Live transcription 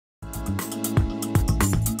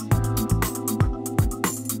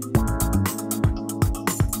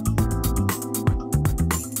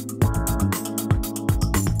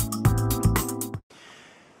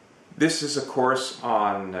This is a course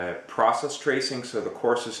on process tracing, so the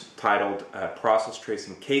course is titled Process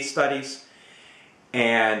Tracing Case Studies,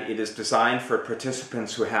 and it is designed for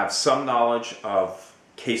participants who have some knowledge of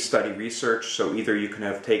case study research. So either you can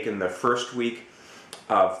have taken the first week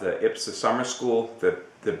of the IPSA summer school,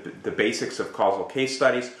 the basics of causal case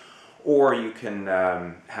studies, or you can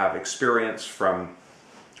have experience from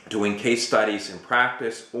doing case studies in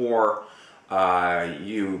practice, or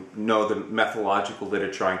you know the methodological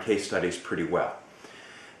literature on case studies pretty well.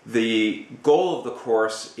 The goal of the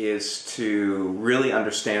course is to really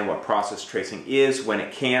understand what process tracing is, when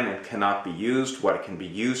it can and cannot be used, what it can be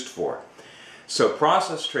used for. So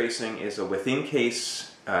process tracing is a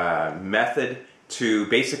within-case method to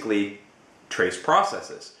basically trace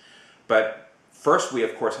processes. But first we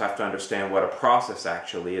of course have to understand what a process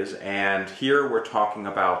actually is, and here we're talking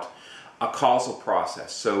about a causal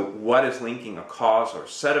process. So what is linking a cause or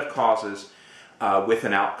set of causes with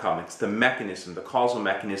an outcome? It's the mechanism, the causal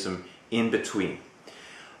mechanism in between.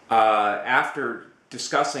 After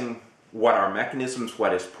discussing what are mechanisms,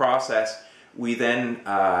 what is process, we then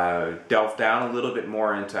delve down a little bit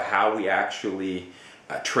more into how we actually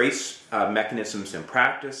trace mechanisms in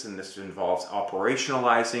practice, and this involves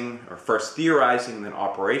operationalizing, or first theorizing, then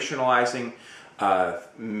operationalizing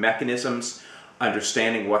mechanisms,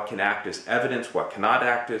 understanding what can act as evidence, what cannot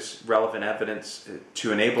act as relevant evidence,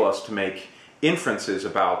 to enable us to make inferences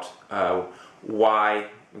about why,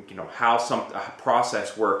 how some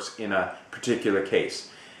process works in a particular case.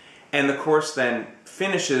 And the course then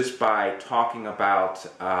finishes by talking about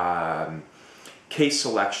case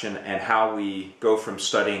selection and how we go from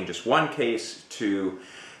studying just one case to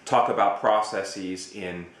talk about processes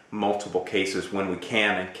in multiple cases when we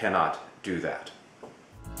can and cannot do that.